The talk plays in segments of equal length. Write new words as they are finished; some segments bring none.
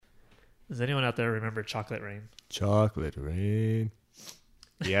Does anyone out there remember Chocolate Rain? Chocolate Rain.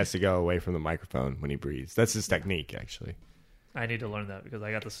 He has to go away from the microphone when he breathes. That's his technique, actually. I need to learn that because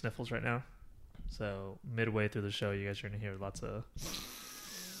I got the sniffles right now. So midway through the show, you guys are going to hear lots of...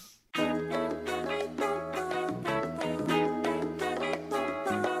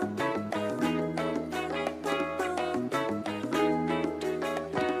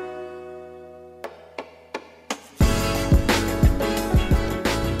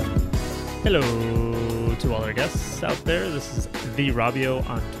 Hello to all our guests out there. This is The Robio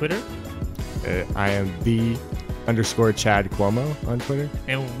on Twitter. I am _Chad Cuomo on Twitter.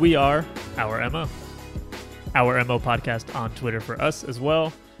 And we are Our MO. Our MO podcast on Twitter for us as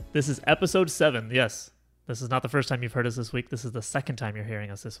well. This is episode 7. Yes, this is not the first time you've heard us this week. This is the second time you're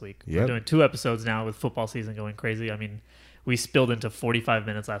hearing us this week. Yep. We're doing 2 episodes now with football season going crazy. I mean, we spilled into 45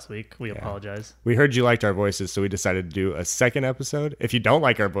 minutes last week. We apologize. We heard you liked our voices, so we decided to do a second episode. If you don't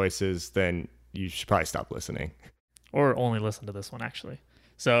like our voices, then you should probably stop listening. Or only listen to this one, actually.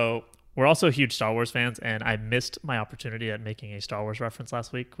 So we're also huge Star Wars fans, and I missed my opportunity at making a Star Wars reference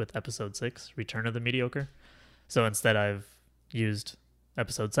last week with episode 6, Return of the Mediocre. So instead, I've used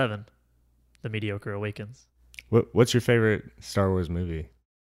episode 7, The Mediocre Awakens. What's your favorite Star Wars movie?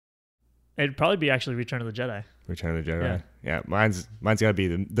 It'd probably be actually Return of the Jedi. Return of the Jedi? Yeah, mine's got to be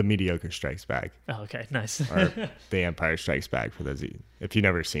the Mediocre Strikes Back. Oh, okay, nice. Or The Empire Strikes Back, for those of you, if you've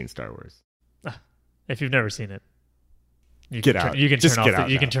never seen Star Wars. If you've never seen it, you get can out. You can Just turn get off. out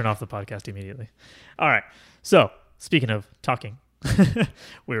You now. can turn off the podcast immediately. All right. So speaking of talking,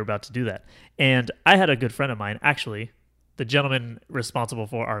 we were about to do that, and I had a good friend of mine, actually, the gentleman responsible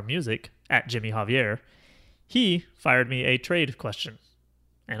for our music at Jimmy Javier. He fired me a trade question,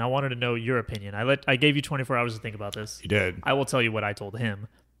 and I wanted to know your opinion. I gave you 24 hours to think about this. You did. I will tell you what I told him,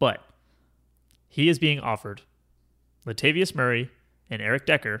 but he is being offered Latavius Murray and Eric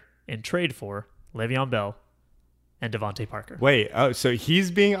Decker in trade for Le'Veon Bell and Devontae Parker. Wait, so he's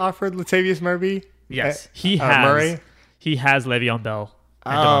being offered Latavius Murray? Yes, he has. Murray? He has Le'Veon Bell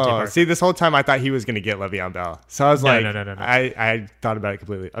and Devontae Parker. See, this whole time I thought he was going to get Le'Veon Bell. So I was No. I thought about it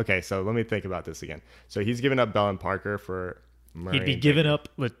completely. Okay, so let me think about this again. So he's giving up Bell and Parker for Murray. He'd be and giving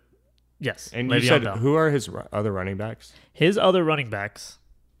Baker. up. Yes, And Le'Veon you said Bell. who are his other running backs? His other running backs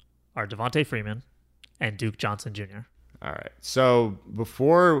are Devontae Freeman and Duke Johnson Jr. All right. So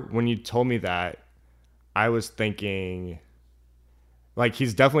before, when you told me that, I was thinking, like,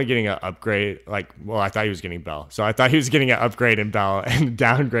 he's definitely getting an upgrade. Like, well, I thought he was getting Bell. So I thought he was getting an upgrade in Bell and a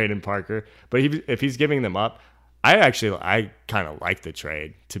downgrade in Parker. But if he's giving them up, I kind of like the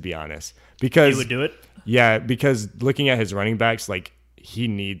trade, to be honest. Because You would do it? Yeah, because looking at his running backs, like, he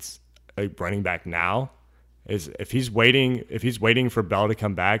needs a running back now. If he's waiting for Bell to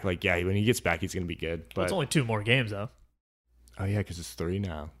come back, like, yeah, when he gets back, he's going to be good. But It's only 2 more games, though. oh, yeah, because it's 3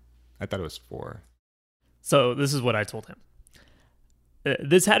 now. I thought it was 4. So this is what I told him.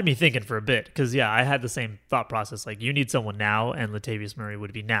 This had me thinking for a bit because, yeah, I had the same thought process. Like, you need someone now, and Latavius Murray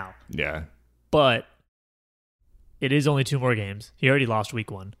would be now. Yeah. But it is only 2 more games. He already lost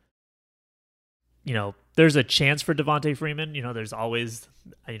week 1. You know, there's a chance for Devontae Freeman. You know, there's always,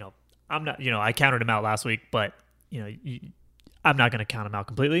 I'm not, I counted him out last week, but, I'm not going to count him out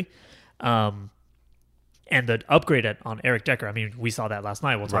completely. And the upgrade on Eric Decker, I mean, we saw that last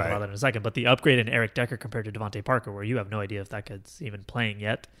night. We'll talk about that in a second. But the upgrade in Eric Decker compared to Devontae Parker, where you have no idea if that kid's even playing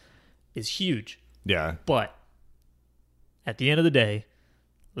yet, is huge. Yeah. But at the end of the day,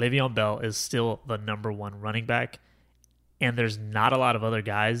 Le'Veon Bell is still the number 1 running back. And there's not a lot of other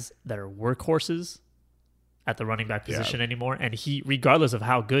guys that are workhorses at the running back position anymore. And he, regardless of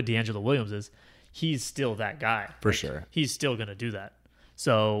how good D'Angelo Williams is, he's still that guy. For sure. He's still going to do that.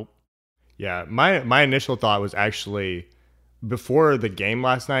 So... yeah, my initial thought was actually, before the game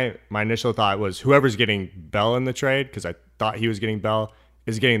last night, my initial thought was whoever's getting Bell in the trade, because I thought he was getting Bell,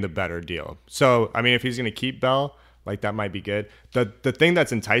 is getting the better deal. So, I mean, if he's going to keep Bell, like, that might be good. The thing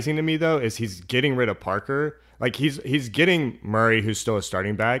that's enticing to me, though, is he's getting rid of Parker. Like, he's getting Murray, who's still a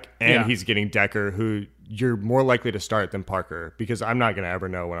starting back, and he's getting Decker, who you're more likely to start than Parker, because I'm not going to ever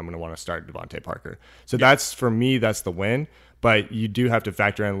know when I'm going to want to start Devontae Parker. So that's, for me, that's the win. But you do have to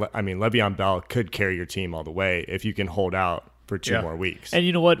factor in, I mean, Le'Veon Bell could carry your team all the way if you can hold out for 2 more weeks. And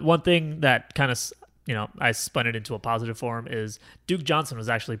you know what? One thing that kind of, I spun it into a positive form is Duke Johnson was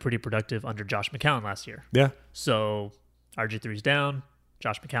actually pretty productive under Josh McCown last year. Yeah. So RG3's down,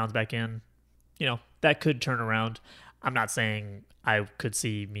 Josh McCown's back in. That could turn around. I'm not saying I could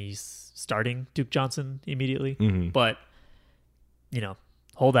see me starting Duke Johnson immediately, but,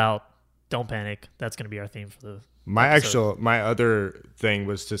 hold out, don't panic. That's going to be our theme for the My other thing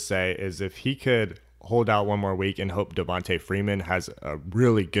was to say is if he could hold out one more week and hope Devontae Freeman has a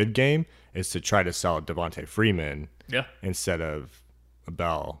really good game is to try to sell Devontae Freeman instead of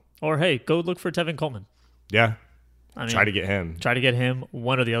Bell. Or, hey, go look for Tevin Coleman. Yeah. I mean, try to get him. Try to get him.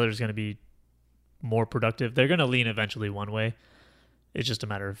 One or the other is going to be more productive. They're going to lean eventually one way. It's just a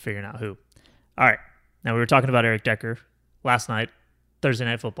matter of figuring out who. All right. Now, we were talking about Eric Decker last night, Thursday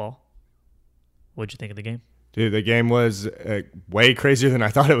Night Football. What'd you think of the game? Dude, the game was way crazier than I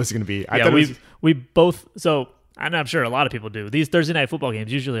thought it was going to be. We both, so and I'm sure a lot of people do. These Thursday Night Football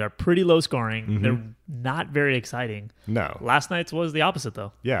games usually are pretty low scoring. Mm-hmm. They're not very exciting. No. Last night's was the opposite,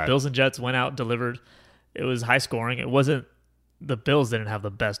 though. Yeah. Bills and Jets went out, delivered. It was high scoring. It wasn't, the Bills didn't have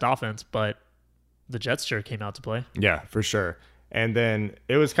the best offense, but the Jets sure came out to play. Yeah, for sure. And then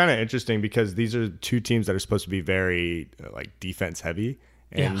it was kind of interesting because these are two teams that are supposed to be very like defense heavy.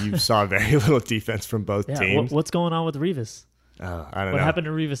 And you saw very little defense from both teams. What's going on with Revis? I don't know. What happened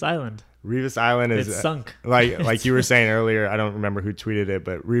to Revis Island? Revis Island is sunk. Like you were saying earlier, I don't remember who tweeted it,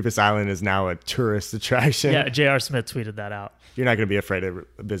 but Revis Island is now a tourist attraction. Yeah, J.R. Smith tweeted that out. You're not going to be afraid to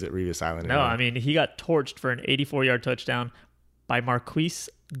visit Revis Island anymore. No, I mean, he got torched for an 84-yard touchdown by Marquise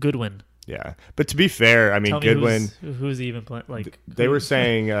Goodwin. Yeah, but to be fair, I mean, Goodwin. Who's he even playing? Like they were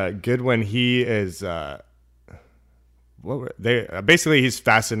saying Goodwin, he is. Basically he's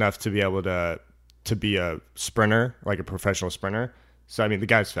fast enough to be able to be a sprinter, like a professional sprinter. So I mean, the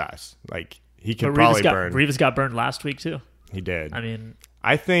guy's fast. Like he can probably burn. Revis got burned last week too. He did. I mean,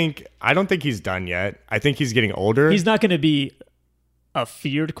 I don't think he's done yet. I think he's getting older. He's not going to be a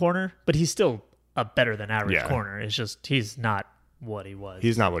feared corner, but he's still a better than average corner. It's just he's not what he was.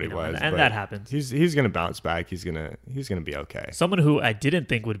 He's not what he was, and that happens. He's going to bounce back. He's going to be okay. Someone who I didn't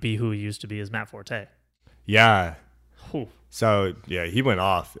think would be who he used to be is Matt Forte. Yeah. Whew. So, yeah, he went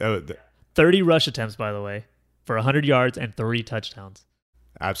off. 30 rush attempts, by the way, for 100 yards and 3 touchdowns.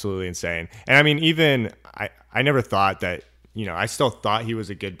 Absolutely insane. And, I mean, even I never thought that, I still thought he was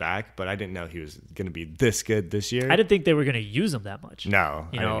a good back, but I didn't know he was going to be this good this year. I didn't think they were going to use him that much. No,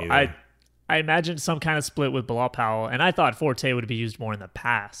 I imagined some kind of split with Bilal Powell, and I thought Forte would be used more in the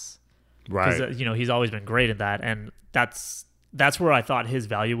pass. Right. Because, he's always been great at that, and that's where I thought his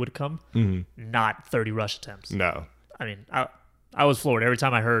value would come, not 30 rush attempts. No. I mean, I was floored every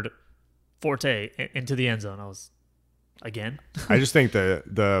time I heard Forte into the end zone. I was, again. I just think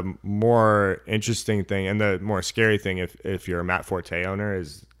the more interesting thing and the more scary thing if you're a Matt Forte owner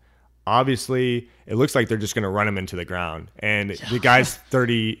is obviously it looks like they're just going to run him into the ground. And the guy's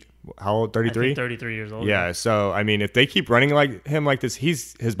 30, how old, 33? 33 years old. Yeah, so, I mean, if they keep running like him like this,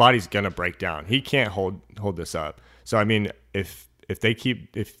 his body's going to break down. He can't hold this up. So, I mean, if they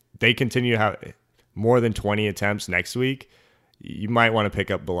continue to have more than 20 attempts next week, you might want to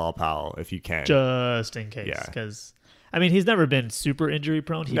pick up Bilal Powell if you can. Just in case. Yeah. Because, I mean, he's never been super injury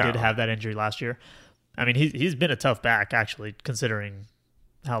prone. He did have that injury last year. I mean, he's been a tough back, actually, considering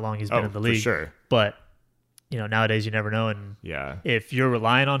how long he's been in the league. For sure. But, nowadays you never know. And if you're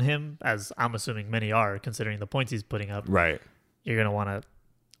relying on him, as I'm assuming many are, considering the points he's putting up, right, you're going to want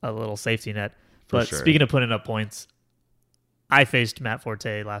a little safety net. But speaking of putting up points, I faced Matt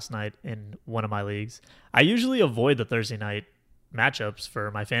Forte last night in one of my leagues. I usually avoid the Thursday night matchups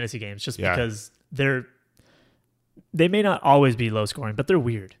for my fantasy games just because they may not always be low scoring, but they're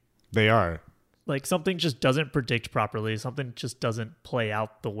weird. They are. Like something just doesn't predict properly. Something just doesn't play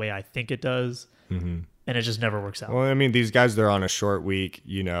out the way I think it does. Mm-hmm. And it just never works out. Well, I mean, these guys, they're on a short week.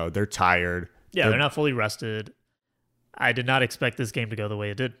 They're tired. Yeah, they're not fully rested. I did not expect this game to go the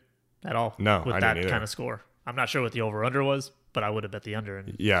way it did at all. No, with I that didn't either. Kind of score. I'm not sure what the over-under was, but I would have bet the under.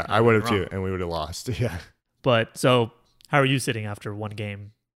 And I would have too, and we would have lost. Yeah. But so, how are you sitting after one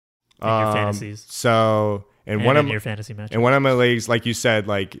game in your fantasies? So, in one of your fantasy matchups? In one of my leagues, like you said,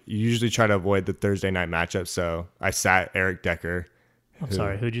 like you usually try to avoid the Thursday night matchup. So I sat Eric Decker. I'm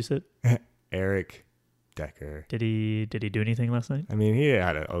sorry, who'd you sit? Eric Decker. Did he do anything last night? I mean, he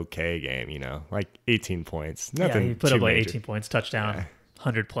had an okay game. Like 18 points. Nothing. Yeah, he put up like major. 18 points, touchdown. Yeah.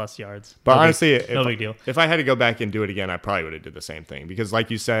 100+ yards. But honestly, no big deal. If I had to go back and do it again, I probably would have did the same thing because,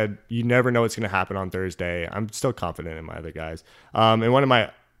 like you said, you never know what's going to happen on Thursday. I'm still confident in my other guys. In one of my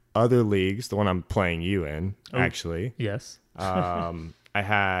other leagues, the one I'm playing you in, actually. Yes. I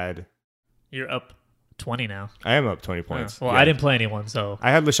had. You're up 20 now. I am up 20 points. Well, I didn't play anyone, so. I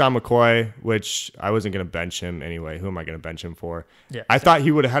had LaShawn McCoy, which I wasn't going to bench him anyway. Who am I going to bench him for? Yeah. I thought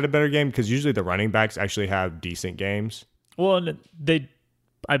he would have had a better game because usually the running backs actually have decent games. Well,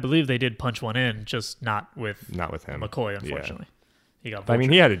 I believe they did punch one in, just not with him. McCoy, unfortunately. Yeah. He got vultured. I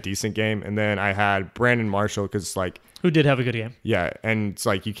mean, he had a decent game, and then I had Brandon Marshall because, like, who did have a good game. Yeah, and it's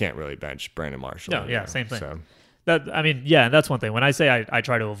like you can't really bench Brandon Marshall. No, yeah, same thing. So. That's one thing. When I say I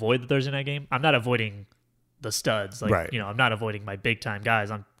try to avoid the Thursday night game, I'm not avoiding the studs. Like, Right. I'm not avoiding my big time guys.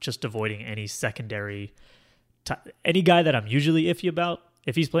 I'm just avoiding any secondary, any guy that I'm usually iffy about.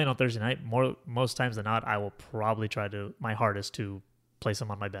 If he's playing on Thursday night, most times than not, I will probably try my hardest to place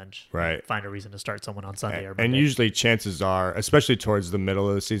him on my bench. Right. Find a reason to start someone on Sunday or Monday. And usually chances are, especially towards the middle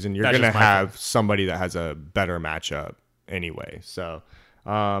of the season, you're That's going to just my have somebody that has a better matchup anyway. So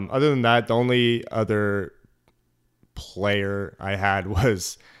other than that, the only other player I had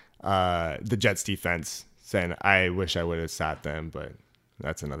was the Jets defense, saying I wish I would have sat them, but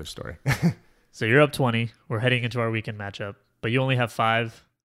that's another story. So you're up 20. We're heading into our weekend matchup, but you only have 5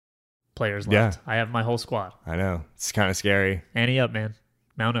 players left. Yeah. I have my whole squad. I know. It's kind of scary. Ante up, man.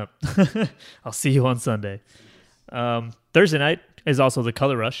 Mount up. I'll see you on Sunday. Thursday night is also the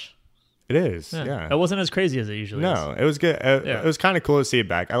Color Rush. It is. Yeah. It wasn't as crazy as it usually is. No, it was good. It was kind of cool to see it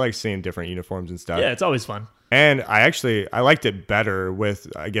back. I like seeing different uniforms and stuff. Yeah, it's always fun. And I liked it better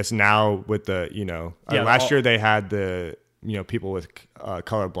with, I guess now with the, last year they had the, people with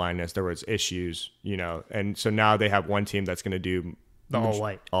color blindness, there was issues, and so now they have one team that's going to do the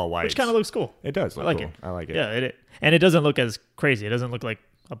all white, which kind of looks cool. It does. I like cool. it. I like it. Yeah, and it doesn't look as crazy. It doesn't look like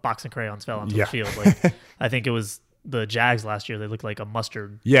a box of crayons fell onto the field. Like I think it was the Jags last year. They looked like a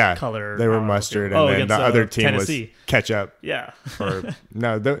mustard color. They were mustard, and then against, the other team Tennessee. was ketchup. Yeah.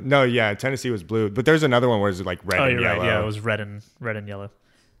 Tennessee was blue, but there's another one where it's like red and yellow. Right. Yeah, it was red and yellow.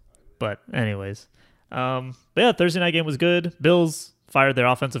 But anyways, Thursday night game was good. Bills fired their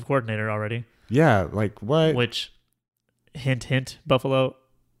offensive coordinator already. Yeah, like what? Which, hint, Buffalo,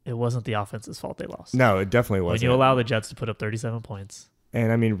 it wasn't the offense's fault they lost. No, it definitely wasn't. When you allow the Jets to put up 37 points.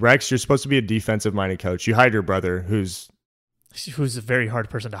 And I mean, Rex, you're supposed to be a defensive-minded coach. You hired your brother, who's a very hard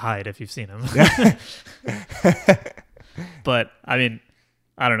person to hide if you've seen him. But I mean,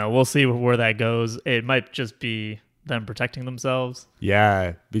 I don't know. We'll see where that goes. It might just be them protecting themselves.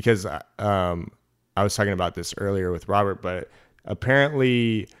 Yeah, because I was talking about this earlier with Robert, but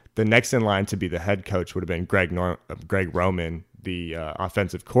apparently the next in line to be the head coach would have been Greg Roman, the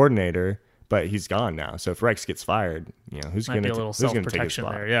offensive coordinator. But he's gone now. So if Rex gets fired, who's going to take his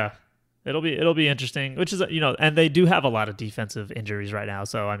spot? There? Yeah, it'll be interesting. Which is and they do have a lot of defensive injuries right now.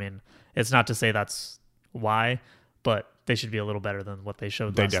 So I mean, it's not to say that's why, but they should be a little better than what they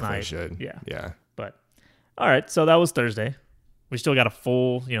showed last night. They definitely should. Yeah. But all right, so that was Thursday. We still got a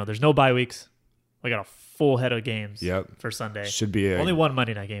full. There's no bye weeks. We got a full head of games. For Sunday. Should be only one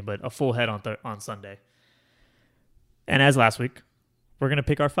Monday night game, but a full head on Sunday. And as last week, we're going to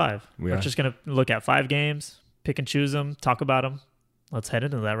pick our 5. We're just going to look at 5 games, pick and choose them, talk about them. Let's head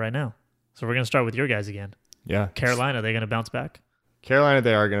into that right now. So we're going to start with your guys again. Yeah. Carolina, are they going to bounce back? Carolina,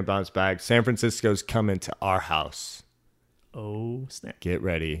 they are going to bounce back. San Francisco's coming to our house. Oh, snap. Get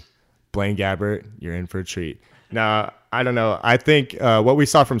ready. Blaine Gabbert, you're in for a treat. Now, I don't know. I think what we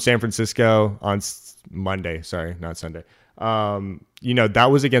saw from San Francisco on Monday, sorry, not Sunday, that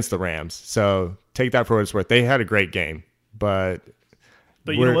was against the Rams. So take that for what it's worth. They had a great game, but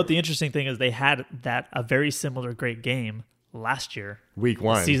you know what? The interesting thing is they had a very similar great game last year. Week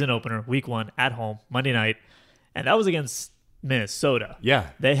 1. Season opener, week 1, at home, Monday night. And that was against Minnesota. Yeah.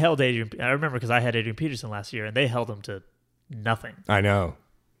 They held Adrian. I remember because I had Adrian Peterson last year, and they held him to nothing. I know.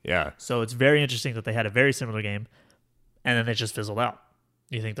 Yeah. So it's very interesting that they had a very similar game, and then they just fizzled out.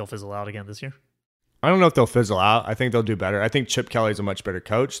 You think they'll fizzle out again this year? I don't know if they'll fizzle out. I think they'll do better. I think Chip Kelly's a much better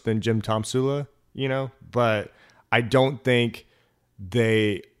coach than Jim Tomsula, but I don't think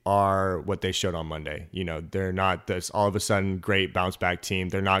they are what they showed on Monday. They're not this all of a sudden great bounce back team.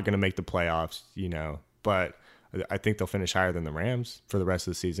 They're not going to make the playoffs, but I think they'll finish higher than the Rams for the rest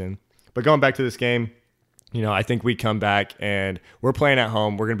of the season. But going back to this game, I think we come back and we're playing at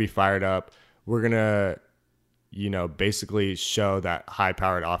home. We're going to be fired up. We're going to, basically show that high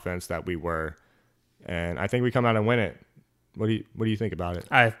powered offense that we were. And I think we come out and win it. What do you think about it?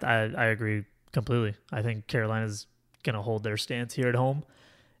 I agree completely. I think Carolina's going to hold their stance here at home.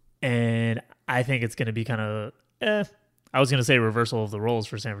 And I think it's going to be kind of, I was going to say reversal of the roles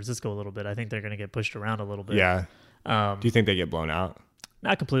for San Francisco a little bit. I think they're going to get pushed around a little bit. Yeah. Do you think they get blown out?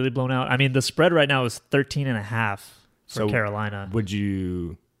 Not completely blown out. I mean, the spread right now is 13.5 for Carolina. Would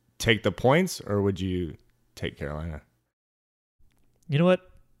you take the points or would you take Carolina? You know what?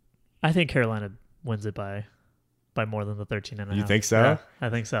 I think Carolina wins it by more than the 13.5. You think so? Yeah, I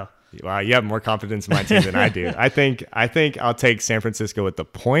think so. Wow, you have more confidence in my team than I do. I think I'll take San Francisco with the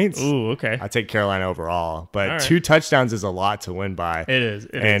points. Ooh, okay. I'll take Carolina overall. But right. 2 touchdowns is a lot to win by. It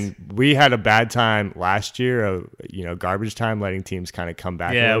is. We had a bad time last year of, garbage time, letting teams kind of come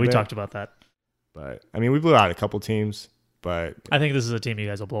back. Yeah, we bit. talked about that. But I mean, we blew out a couple teams, but I think this is a team you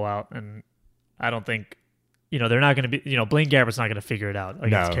guys will blow out, and I don't think they're not going to be, Blaine Gabbert's not going to figure it out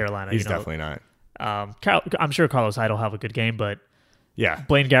against No, Carolina. he's definitely not. I'm sure Carlos Hyde will have a good game, but Yeah.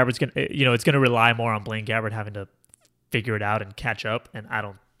 Blaine Gabbert's going to, it's going to rely more on Blaine Gabbert having to figure it out and catch up. And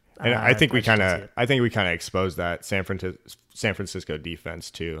I think we just kind don't see of it. exposed that San Francisco defense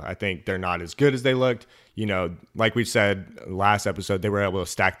too. I think they're not as good as they looked. Like we said last episode, they were able to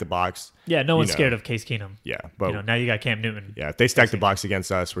stack the box. Yeah, no one's scared of Case Keenum. Yeah, but Now you got Cam Newton. yeah, if they stack the box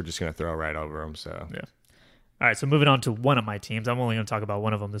against us, we're just going to throw right over them. So Yeah. All right, so moving on to one of my teams. I'm only going to talk about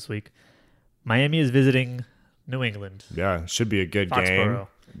one of them this week. Miami is visiting New England. yeah, should be a good Foxborough.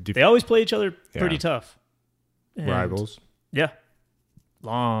 game. They always play each other pretty Yeah. tough. And- Rivals. Yeah.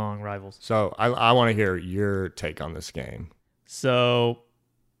 Long rivals. So I want to hear your take on this game. So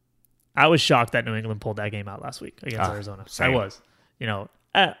I was shocked that New England pulled that game out last week against Arizona. Same. I was.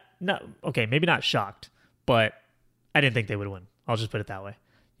 Maybe not shocked, but I didn't think they would win. I'll just put it that way.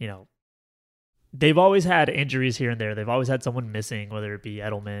 They've always had injuries here and there. They've always had someone missing, whether it be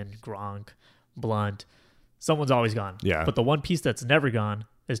Edelman, Gronk, Blunt. Someone's always gone. Yeah. But the one piece that's never gone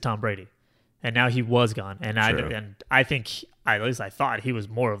is Tom Brady. And now he was gone. And True. I think, at least I thought he was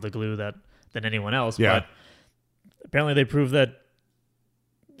more of the glue than anyone else. Yeah. But apparently they proved that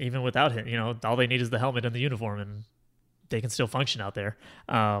even without him, all they need is the helmet and the uniform, and they can still function out there.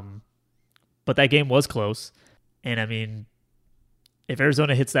 But that game was close. And, I mean, if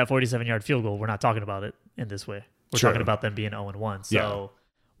Arizona hits that 47-yard field goal, we're not talking about it in this way. We're Sure. talking about them being 0-1. So Yeah.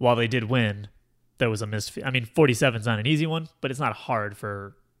 while they did win, there was a missed. 47 is not an easy one, but it's not hard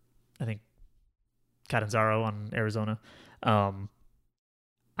for, I think, Catanzaro on Arizona. I'm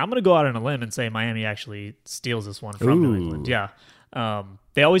going to go out on a limb and say Miami actually steals this one from New England. Yeah.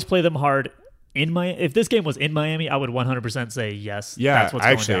 They always play them hard in Miami. If this game was in Miami, I would 100% say yes. Yeah, that's what's I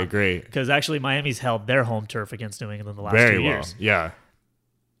going actually down. agree. Because actually Miami's held their home turf against New England the last Very 2 well. years. Yeah.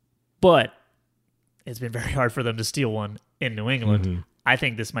 But it's been very hard for them to steal one in New England. Mhm. I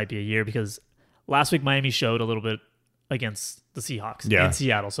think this might be a year because last week Miami showed a little bit against the Seahawks Yeah. in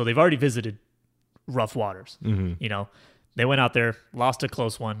Seattle. So they've already visited rough waters. Mhm. They went out there, lost a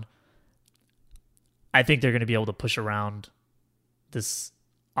close one. I think they're going to be able to push around this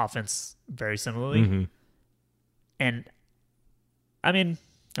offense very similarly. Mhm. And I mean,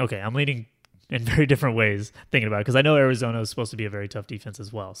 okay, I'm leaning in very different ways thinking about it because I know Arizona is supposed to be a very tough defense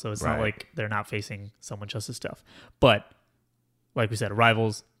as well. So it's not Right. like they're not facing someone just as tough. But like we said,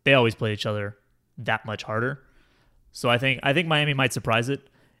 rivals, they always play each other that much harder. So I think Miami might surprise it.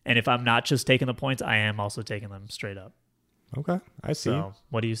 And if I'm not just taking the points, I am also taking them straight up. Okay, I see. So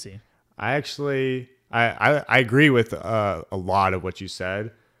what do you see? I actually I agree with a lot of what you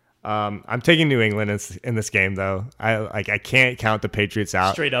said. I'm taking New England in this game though. I can't count the Patriots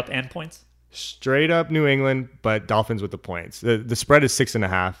out. Straight up and points? Straight up New England, but Dolphins with the points. The spread is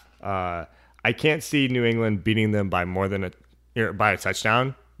 6.5. I can't see New England beating them by more than by a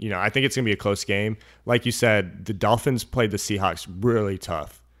touchdown. I think it's gonna be a close game. Like you said, the Dolphins played the Seahawks really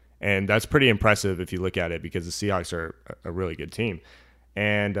tough, and that's pretty impressive if you look at it because the Seahawks are a really good team.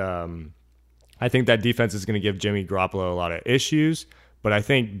 And I think that defense is going to give Jimmy Garoppolo a lot of issues, but I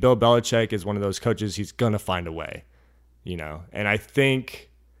think Bill Belichick is one of those coaches, he's going to find a way, and I think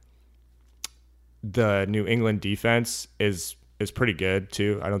the New England defense is pretty good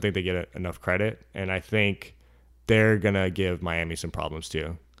too. I don't think they get enough credit, and I think they're going to give Miami some problems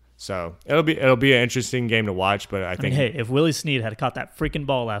too. So it'll be an interesting game to watch, but I think, hey, if Willie Snead had caught that freaking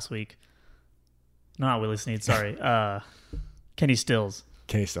ball last week, no, not Willie Snead, sorry, Kenny Stills.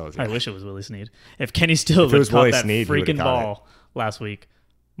 Kenny Stills. I wish it was Willie Snead. If Kenny Stills If it had was caught Willie that Snead, he would've freaking caught ball last week,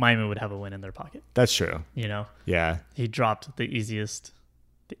 Miami would have a win in their pocket. That's true. Yeah. He dropped the easiest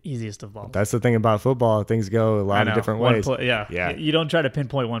of balls. That's the thing about football. Things go a lot of different One ways. play, yeah. Yeah. You don't try to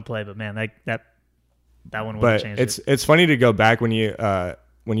pinpoint one play, but man, that one would have But changed it's funny to go back when you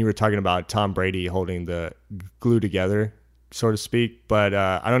were talking about Tom Brady holding the glue together, so to speak. But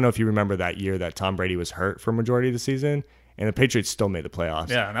I don't know if you remember that year that Tom Brady was hurt for majority of the season, and the Patriots still made the playoffs.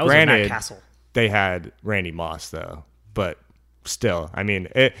 Yeah, and that was with Matt Castle. They had Randy Moss though, but still, I mean,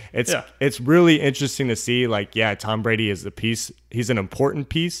 it's really interesting to see. Like, yeah, Tom Brady is the piece. He's an important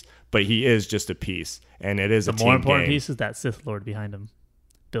piece, but he is just a piece, and it is The a team more important game. piece is that Sith Lord behind him,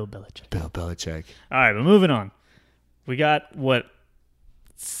 Bill Belichick. Bill Belichick. All right, but moving on. We got what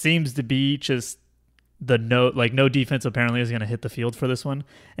seems to be just no defense apparently is going to hit the field for this one,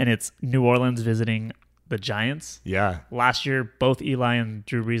 and it's New Orleans visiting the Giants. Yeah. Last year, both Eli and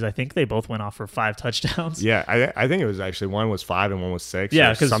Drew Brees, I think they both went off for 5 touchdowns. Yeah, I think it was actually one was 5 and one was 6.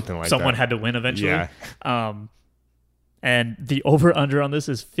 Yeah, or because something like someone that. had to win eventually. Yeah. And the over-under on this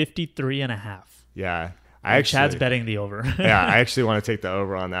is 53.5. Yeah. Chad's betting the over. Yeah, I actually want to take the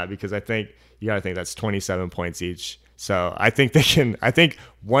over on that because I think you got to think that's 27 points each. So I think I think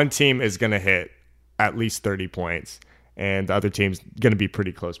one team is going to hit at least 30 points and the other team's going to be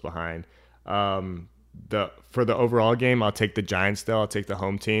pretty close behind. For the overall game, I'll take the Giants though. I'll take the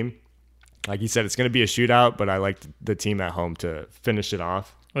home team. Like you said, it's going to be a shootout, but I like the team at home to finish it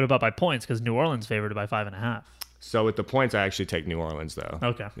off. What about by points? Because New Orleans favored by 5.5. So with the points, I actually take New Orleans though.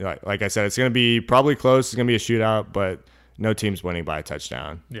 Okay. Like I said, it's going to be probably close. It's going to be a shootout, but no team's winning by a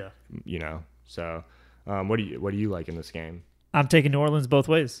touchdown. Yeah. So what do you like in this game? I'm taking New Orleans both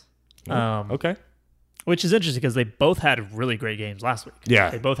ways. Okay. Which is interesting because they both had really great games last week.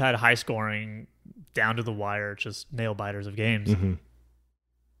 Yeah. They both had high scoring, down to the wire, just nail biters of games. Mm-hmm.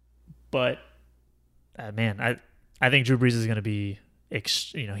 But man, I think Drew Brees is going to be,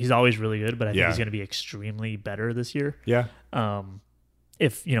 he's always really good, but I think he's going to be extremely better this year. Yeah.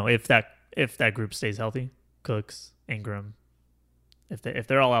 If that group stays healthy, Cooks, Ingram, if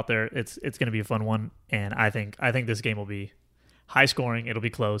they're all out there, it's going to be a fun one. And I think this game will be high scoring. It'll be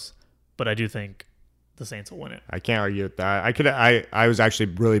close, but I do think the Saints will win it. I can't argue with that. I was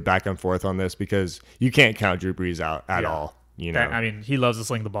actually really back and forth on this because you can't count Drew Brees out at all. He loves to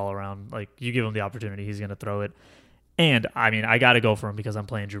sling the ball around. Like, you give him the opportunity, he's going to throw it. And I got to go for him because I'm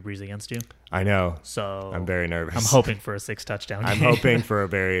playing Drew Brees against you. I know. So I'm very nervous. I'm hoping for a 6 touchdown game. I'm hoping for a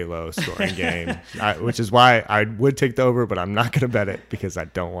very low scoring game, which is why I would take the over, but I'm not going to bet it because I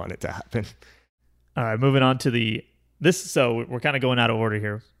don't want it to happen. All right, moving on to so we're kind of going out of order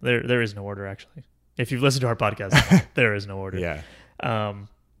here. There is no order, actually. If you've listened to our podcast, there is no order. Yeah.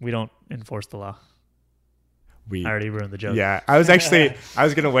 We don't enforce the law. I already ruined the joke. Yeah, I was going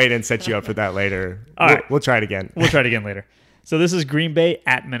to wait and set you up for that later. All right. We'll try it again. We'll try it again later. So this is Green Bay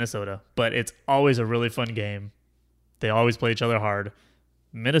at Minnesota, but it's always a really fun game. They always play each other hard.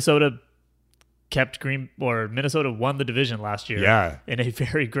 Minnesota won the division last year. Yeah. In a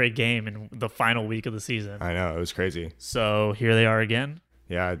very great game in the final week of the season. I know, it was crazy. So here they are again.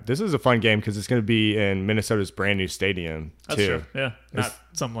 Yeah, this is a fun game because it's going to be in Minnesota's brand new stadium too. That's true. Yeah, not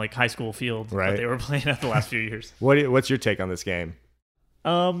some like high school field that they were playing at the last few years. What's your take on this game?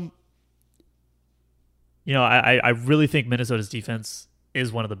 I really think Minnesota's defense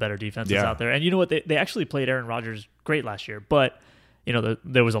is one of the better defenses out there. And you know what? They actually played Aaron Rodgers great last year, but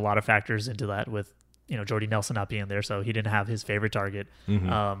there was a lot of factors into that with Jordy Nelson not being there, so he didn't have his favorite target. Mm-hmm.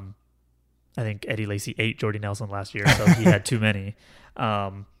 I think Eddie Lacy ate Jordy Nelson last year, so he had too many.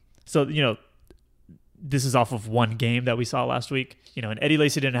 This is off of one game that we saw last week. And Eddie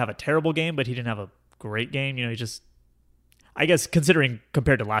Lacy didn't have a terrible game, but he didn't have a great game. He just, I guess, considering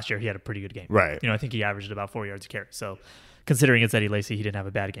compared to last year, he had a pretty good game. Right. I think he averaged about 4 yards a carry. So considering it's Eddie Lacy, he didn't have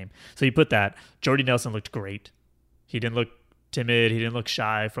a bad game. So you put that. Jordy Nelson looked great. He didn't look timid. He didn't look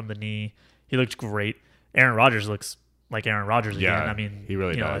shy from the knee. He looked great. Aaron Rodgers looks like Aaron Rodgers again. Yeah, he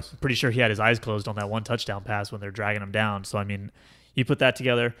really does. I'm pretty sure he had his eyes closed on that one touchdown pass when they're dragging him down. So, you put that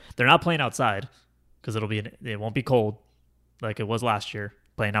together. They're not playing outside because it won't be cold like it was last year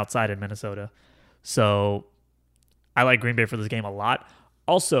playing outside in Minnesota. So I like Green Bay for this game a lot.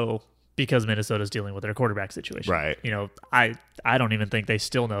 Also because Minnesota's dealing with their quarterback situation. Right. I don't even think they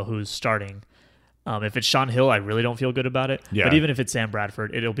still know who's starting. If it's Sean Hill, I really don't feel good about it. Yeah. But even if it's Sam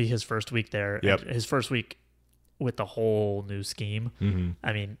Bradford, it'll be his first week there. Yep. His first week with the whole new scheme.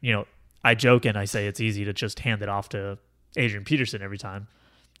 Mm-hmm. I joke and I say it's easy to just hand it off to Adrian Peterson every time.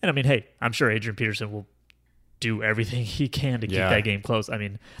 And hey, I'm sure Adrian Peterson will do everything he can to keep that game close.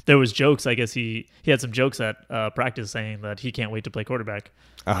 There was jokes. I guess he had some jokes at practice saying that he can't wait to play quarterback.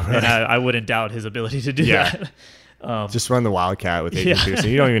 Oh, right. And I wouldn't doubt his ability to do that. Just run the Wildcat with Adrian Peterson.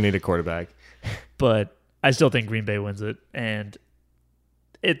 You don't even need a quarterback. But I still think Green Bay wins it. And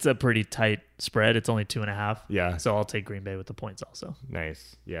it's a pretty tight spread. It's only 2.5. Yeah. So I'll take Green Bay with the points also.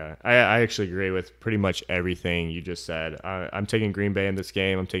 Nice. Yeah. I actually agree with pretty much everything you just said. I'm taking Green Bay in this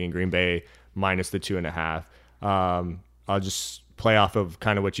game. I'm taking Green Bay minus the 2.5. I'll just play off of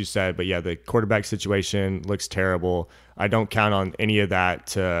kind of what you said. But yeah, the quarterback situation looks terrible. I don't count on any of that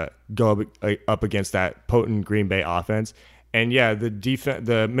to go up against that potent Green Bay offense. And yeah,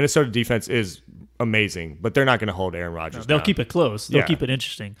 the Minnesota defense is amazing, but they're not going to hold Aaron Rodgers. They'll keep it close. They'll keep it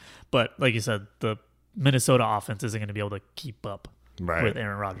interesting. But like you said, the Minnesota offense isn't going to be able to keep up with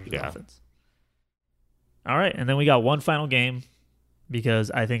Aaron Rodgers' offense. All right, and then we got one final game because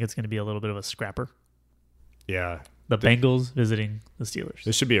I think it's going to be a little bit of a scrapper. Yeah. The Bengals visiting the Steelers.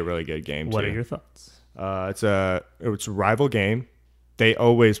 This should be a really good game, What are your thoughts? It's a rival game. They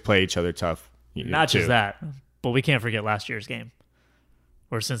always play each other tough. Not just that, but we can't forget last year's game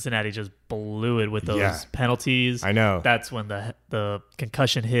where Cincinnati just blew it with those penalties. I know. That's when the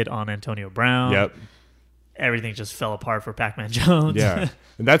concussion hit on Antonio Brown. Yep. everything just fell apart for Pac-Man Jones. Yeah.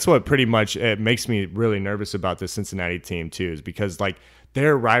 And that's what pretty much it makes me really nervous about the Cincinnati team too, is because like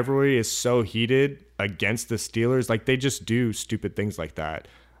their rivalry is so heated against the Steelers. Like they just do stupid things like that.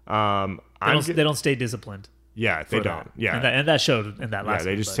 They don't stay disciplined. Yeah, they don't. That. Yeah. And that showed in that last Yeah,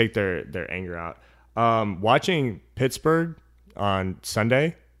 they one, just take their anger out. Watching Pittsburgh on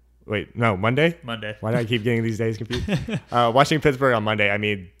Sunday. Wait, no, Monday? Monday. Why do I keep getting these days confused? Watching Pittsburgh on Monday, I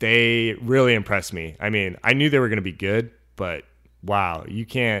mean, they really impressed me. I mean, I knew they were going to be good, but wow, you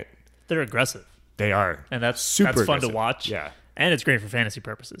can't. They're aggressive. They are. And that's super fun aggressive. to watch. Yeah. And it's great for fantasy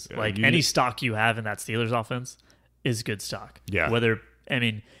purposes. Yeah, like any stock you have in that Steelers offense is good stock. Yeah. You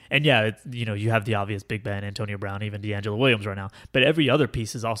have the obvious Big Ben, Antonio Brown, even D'Angelo Williams right now. But every other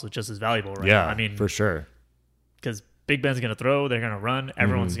piece is also just as valuable right now. I mean, for sure. Because Big Ben's going to throw, they're going to run,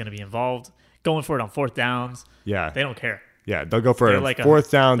 everyone's going to be involved. Going for it on fourth downs. Yeah. They don't care. Yeah, they'll go for They're it on like fourth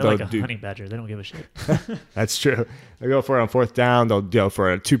down. They're They'll like a honey badger. They don't give a shit. That's true. They'll go for it on fourth down. They'll go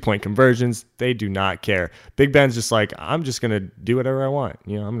for 2-point conversions. They do not care. Big Ben's just like, I'm just going to do whatever I want.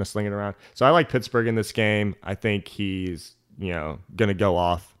 I'm going to sling it around. So I like Pittsburgh in this game. I think he's, going to go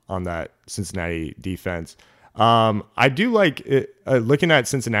off on that Cincinnati defense. I do like it, looking at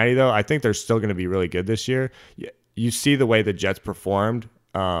Cincinnati, though. I think they're still going to be really good this year. You see the way the Jets performed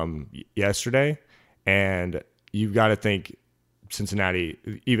yesterday, and you've got to think Cincinnati,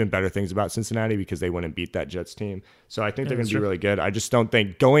 even better things about Cincinnati because they wouldn't beat that Jets team. So I think they're going to be really good. I just don't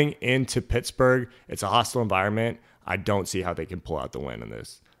think going into Pittsburgh, it's a hostile environment. I don't see how they can pull out the win in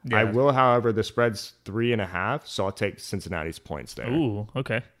this. Yeah. I will, however, the spread's 3.5, so I'll take Cincinnati's points there. Ooh,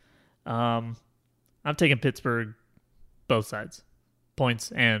 okay. I'm taking Pittsburgh, both sides,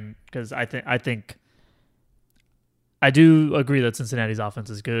 points, and because I think I do agree that Cincinnati's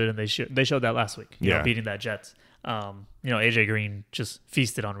offense is good, and they showed that last week. Beating that Jets. AJ Green just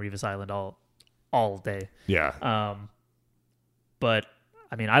feasted on Revis Island all day. Yeah. But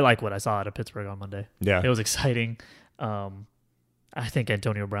I mean, I like what I saw out of Pittsburgh on Monday. Yeah. It was exciting. I think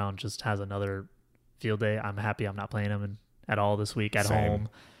Antonio Brown just has another field day. I'm happy I'm not playing him at all this week at home,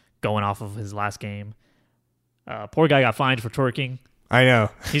 going off of his last game. Poor guy got fined for twerking. I know.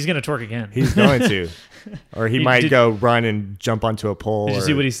 He's going to twerk again. He's going to. Or he might go run and jump onto a pole. Did you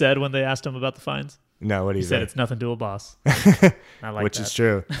see what he said when they asked him about the fines? No, what he said? It's nothing to a boss. I like Which is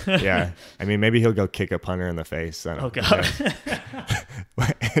true. Yeah. I mean, maybe he'll go kick a punter in the face. Oh, God.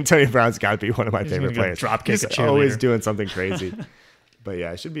 Antonio Brown's got to be one of my favorite players. Drop kick He's a cheerleader. Always doing something crazy. But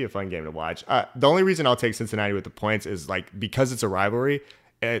yeah, it should be a fun game to watch. The only reason I'll take Cincinnati with the points is like because it's a rivalry.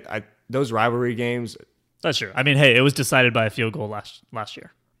 Those rivalry games. That's true. I mean, hey, it was decided by a field goal last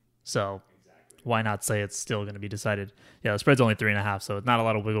year. So why not say it's still going to be decided? Yeah, the spread's only 3.5, so it's not a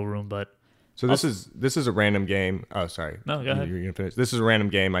lot of wiggle room. But so this is a random game. Oh, sorry. No, go ahead. You're gonna finish. This is a random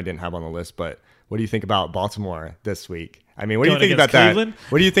game I didn't have on the list, but what do you think about Baltimore this week? I mean, what do you think about Cleveland?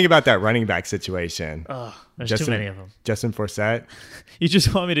 that? What do you think about that running back situation? Oh, there's too many of them. Justin Forsett. You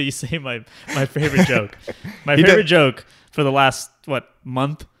just want me to say my favorite joke. My favorite joke for the last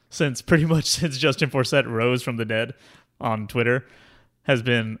month since Justin Forsett rose from the dead on Twitter has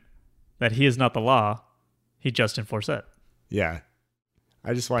been that he is not the law. He Justin Forsett. Yeah.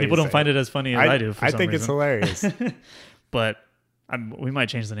 I just want people don't find it as funny as I do. For I some think reason. It's hilarious. But we might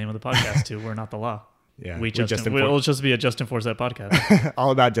change the name of the podcast to "We're Not the Law." Yeah, it'll just be a Justin Forsett podcast. All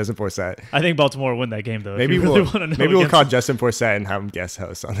about Justin Forsett. I think Baltimore will win that game though. Maybe we'll call Justin Forsett and have him guest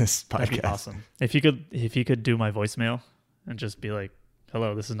host on this podcast. That'd be awesome. If you could do my voicemail and just be like,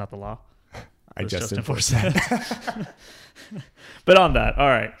 "Hello, this is not the law." Justin Forsett. But on that, all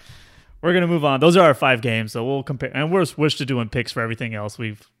right. We're going to move on. Those are our 5 games, so we'll compare. And we're switched to doing picks for everything else.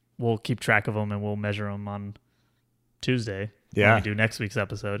 We'll keep track of them, and we'll measure them on Tuesday when we do next week's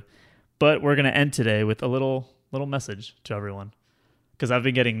episode. But we're going to end today with a little message to everyone. Because I've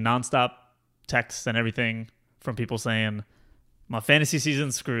been getting nonstop texts and everything from people saying, my fantasy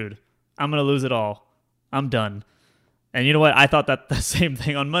season's screwed. I'm going to lose it all. I'm done. And you know what? I thought that the same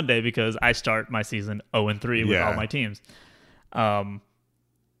thing on Monday because I start my season 0-3 with all my teams.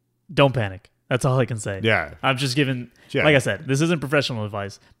 Don't panic. That's all I can say. Yeah. I'm just giving, like I said, this isn't professional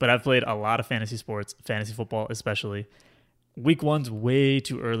advice, but I've played a lot of fantasy sports, fantasy football especially. Week 1's way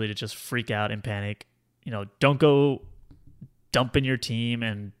too early to just freak out and panic. Don't go dumping your team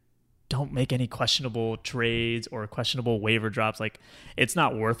and don't make any questionable trades or questionable waiver drops. Like, it's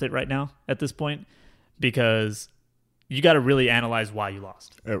not worth it right now at this point because you got to really analyze why you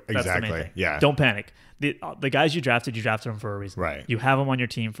lost. Exactly. Yeah. Don't panic. The guys you drafted them for a reason. Right. You have them on your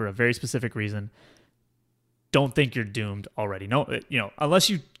team for a very specific reason. Don't think you're doomed already. No, unless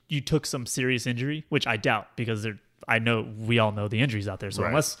you took some serious injury, which I doubt because they're I know we all know the injuries out there. So Right.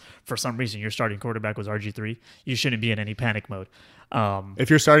 unless for some reason your starting quarterback was RG3, you shouldn't be in any panic mode. If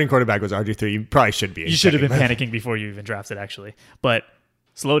your starting quarterback was RG3, you probably should be. You should have been panicking before you even drafted, actually. But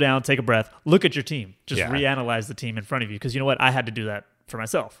slow down, take a breath, look at your team. Just reanalyze the team in front of you. Because you know what? I had to do that for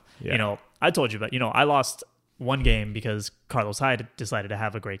myself. Yeah. You know, I told you about, I lost one game because Carlos Hyde decided to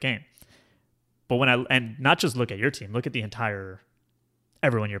have a great game. But and not just look at your team, look at the entire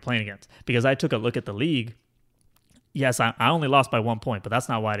everyone you're playing against. Because I took a look at the league. Yes, I only lost by 1 point, but that's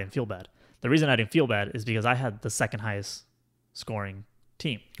not why I didn't feel bad. The reason I didn't feel bad is because I had the second highest scoring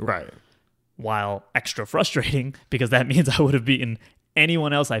team. Right. While extra frustrating because that means I would have beaten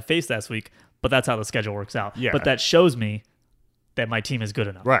anyone else I faced last week, but that's how the schedule works out. Yeah. But that shows me that my team is good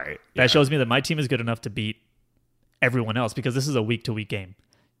enough. Right. That shows me that my team is good enough to beat everyone else because this is a week-to-week game.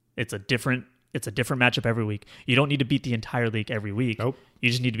 It's a different matchup every week. You don't need to beat the entire league every week. Nope. You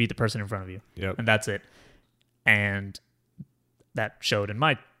just need to beat the person in front of you. Yep. And that's it. And that showed in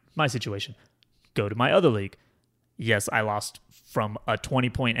my situation. Go to my other league. Yes, I lost from a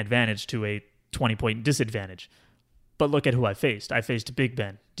 20-point advantage to a 20-point disadvantage. But look at who I faced. I faced Big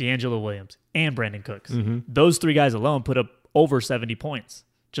Ben, D'Angelo Williams, and Brandon Cooks. Mm-hmm. Those three guys alone put up over 70 points.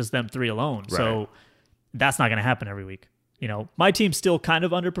 Just them three alone. Right. So that's not going to happen every week. My team still kind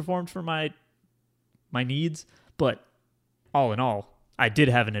of underperformed for my needs, but all in all, I did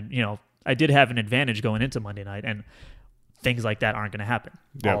have an advantage going into Monday night, and things like that aren't going to happen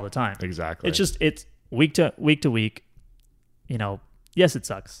all the time. Exactly. It's week to week. Yes, it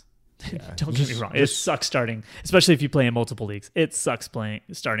sucks. Yeah. Don't get me wrong. It sucks starting, especially if you play in multiple leagues. It sucks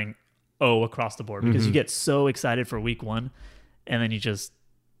starting across the board because you get so excited for week 1, and then you just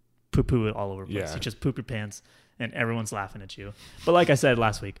poo-poo it all over the place. Yeah. You just poop your pants, and everyone's laughing at you. But like I said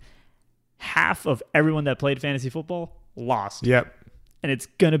last week, half of everyone that played fantasy football lost. Yep. And it's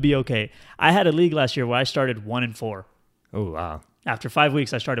going to be okay. I had a league last year where I started 1-4. Oh, wow. After 5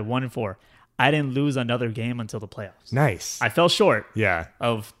 weeks, I started 1-4. I didn't lose another game until the playoffs. Nice. I fell short Yeah.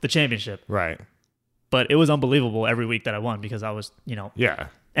 of the championship, Right. but it was unbelievable every week that I won because I was, Yeah.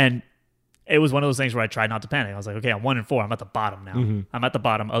 and it was one of those things where I tried not to panic. I was like, okay, I'm 1-4. I'm at the bottom now. Mm-hmm. I'm at the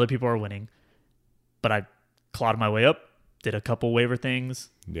bottom. Other people are winning, but I clawed my way up, did a couple waiver things.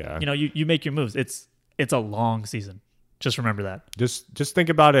 Yeah. You make your moves. It's a long season. Just remember that. Just think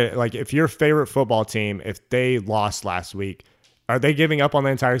about it. Like if your favorite football team, if they lost last week, are they giving up on the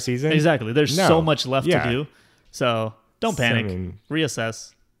entire season? Exactly. There's No. so much left Yeah. to do. So don't panic. I mean,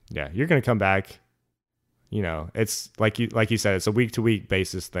 Reassess. yeah, you're gonna come back. It's like you said, it's a week to week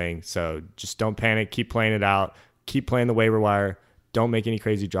basis thing. So just don't panic. Keep playing it out. Keep playing the waiver wire. Don't make any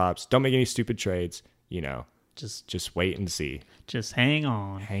crazy drops. Don't make any stupid trades. Just wait and see. Just hang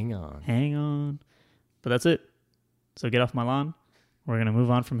on. Hang on. Hang on. But that's it. So get off my lawn. We're going to move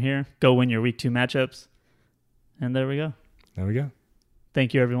on from here. Go win your week 2 matchups. And there we go. There we go.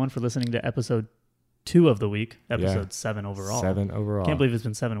 Thank you, everyone, for listening to episode 2 of the week. Episode 7 overall. 7 overall. Can't believe it's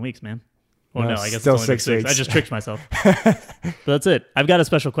been 7 weeks, man. Well, No, no, I guess still it's only 6 been 6. weeks. I just tricked myself. But that's it. I've got a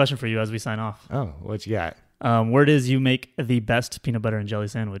special question for you as we sign off. Oh, what you got? Word is you make the best peanut butter and jelly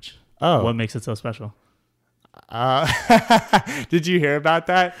sandwich. Oh. What makes it so special? Did you hear about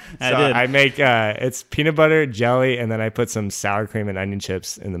that? I did. I make it's peanut butter, jelly, and then I put some sour cream and onion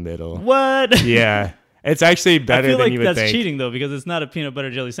chips in the middle. What? Yeah. It's actually I better feel than like you would that's think. cheating, though, because it's not a peanut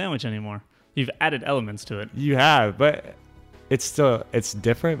butter jelly sandwich anymore. You've added elements to it. You have, but it's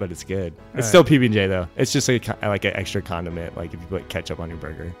different, but it's good. It's All still PB&J though. It's just like an extra condiment, like if you put ketchup on your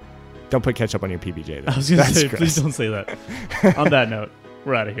burger. Don't put ketchup on your PB&J though. I was going to That's say, gross. please don't say that. On that note,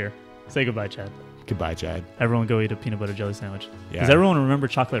 we're out of here. Say goodbye, Chad. Goodbye, Chad. Everyone go eat a peanut butter jelly sandwich. Yeah. Does everyone remember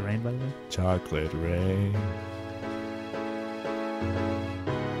Chocolate Rain, by the way? Chocolate rain.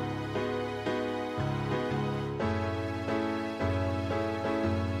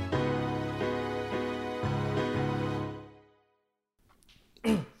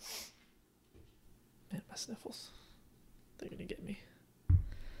 Man, my sniffles. They're going to get me.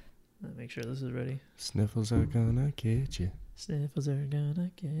 Let me make sure this is ready. Sniffles are gonna get you. Sniffles are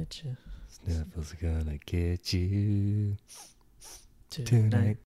gonna get you Sniffles are gonna get you tonight.